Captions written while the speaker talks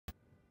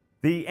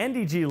The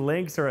NDG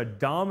Lynx are a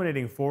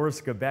dominating force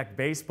of Quebec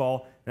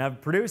baseball and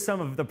have produced some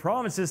of the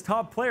province's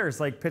top players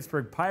like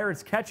Pittsburgh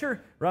Pirates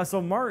catcher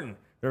Russell Martin.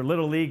 Their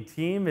Little League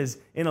team is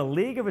in a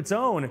league of its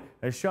own,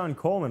 as Sean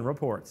Coleman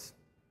reports.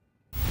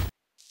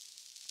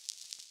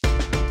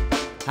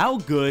 How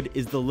good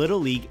is the Little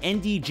League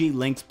NDG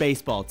Lynx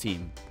baseball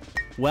team?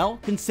 Well,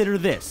 consider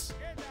this.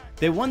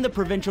 They won the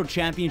provincial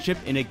championship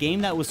in a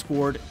game that was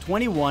scored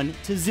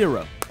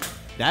 21-0.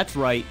 That's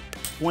right,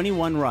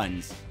 21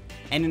 runs.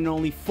 And in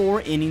only 4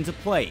 innings of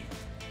play.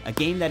 A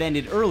game that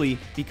ended early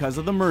because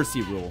of the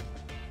mercy rule.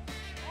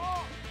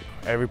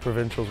 Every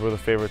provincials were the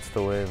favorites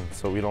to win,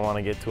 so we don't want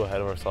to get too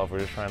ahead of ourselves. We're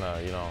just trying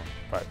to,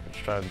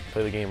 just trying to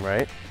play the game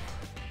right.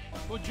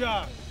 Good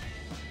job.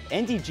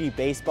 NDG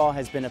Baseball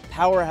has been a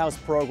powerhouse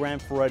program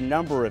for a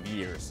number of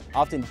years,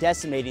 often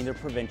decimating their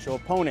provincial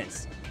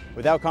opponents.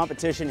 Without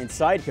competition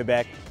inside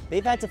Quebec,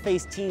 they've had to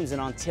face teams in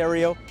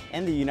Ontario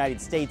and the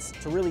United States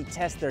to really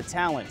test their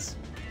talents.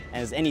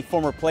 As any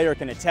former player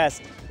can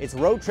attest, it's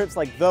road trips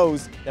like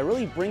those that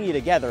really bring you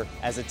together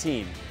as a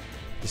team.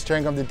 The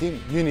strength of the team,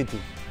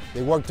 unity.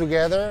 They work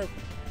together,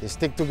 they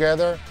stick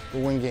together,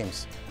 we win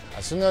games.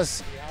 As soon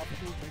as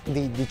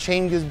the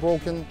chain gets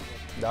broken,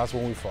 that's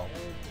when we fall.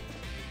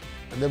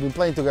 They've been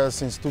playing together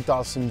since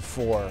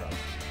 2004.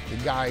 The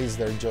guys,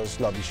 they just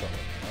love each other.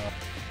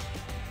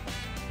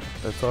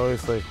 It's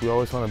always like, we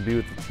always want to be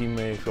with the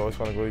teammates, we always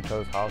want to go to each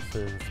other's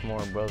houses. It's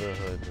more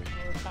brotherhood,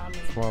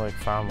 it's more like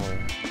family.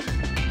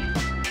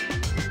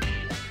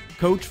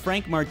 Coach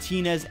Frank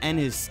Martinez and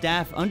his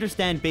staff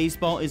understand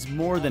baseball is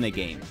more than a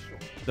game.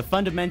 The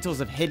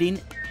fundamentals of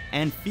hitting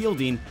and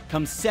fielding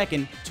come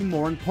second to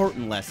more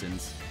important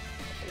lessons.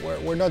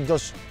 We're not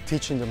just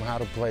teaching them how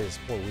to play a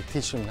sport, we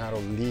teach them how to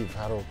live,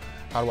 how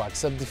to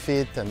accept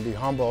defeat and be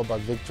humble about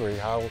victory,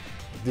 how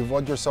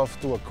devote yourself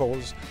to a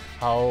cause,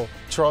 how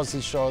trust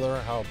each other,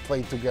 how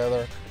play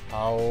together,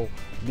 how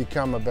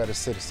become a better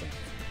citizen,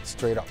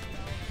 straight up.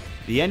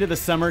 The end of the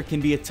summer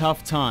can be a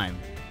tough time.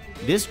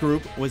 This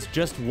group was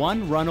just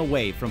 1 run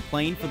away from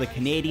playing for the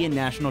Canadian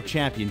National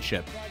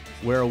Championship,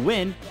 where a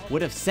win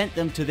would have sent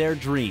them to their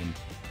dream,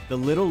 the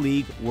Little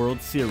League World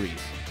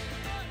Series.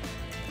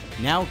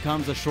 Now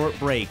comes a short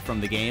break from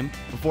the game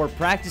before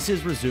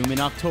practices resume in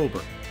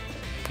October.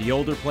 The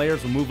older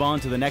players will move on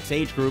to the next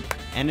age group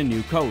and a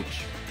new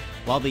coach,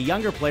 while the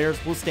younger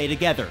players will stay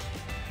together,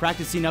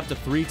 practicing up to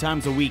 3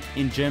 times a week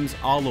in gyms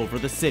all over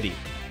the city.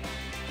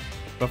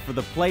 But for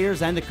the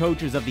players and the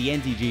coaches of the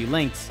NDG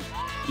Lynx,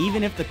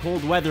 even if the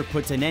cold weather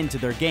puts an end to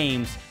their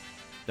games,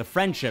 the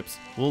friendships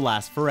will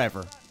last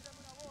forever.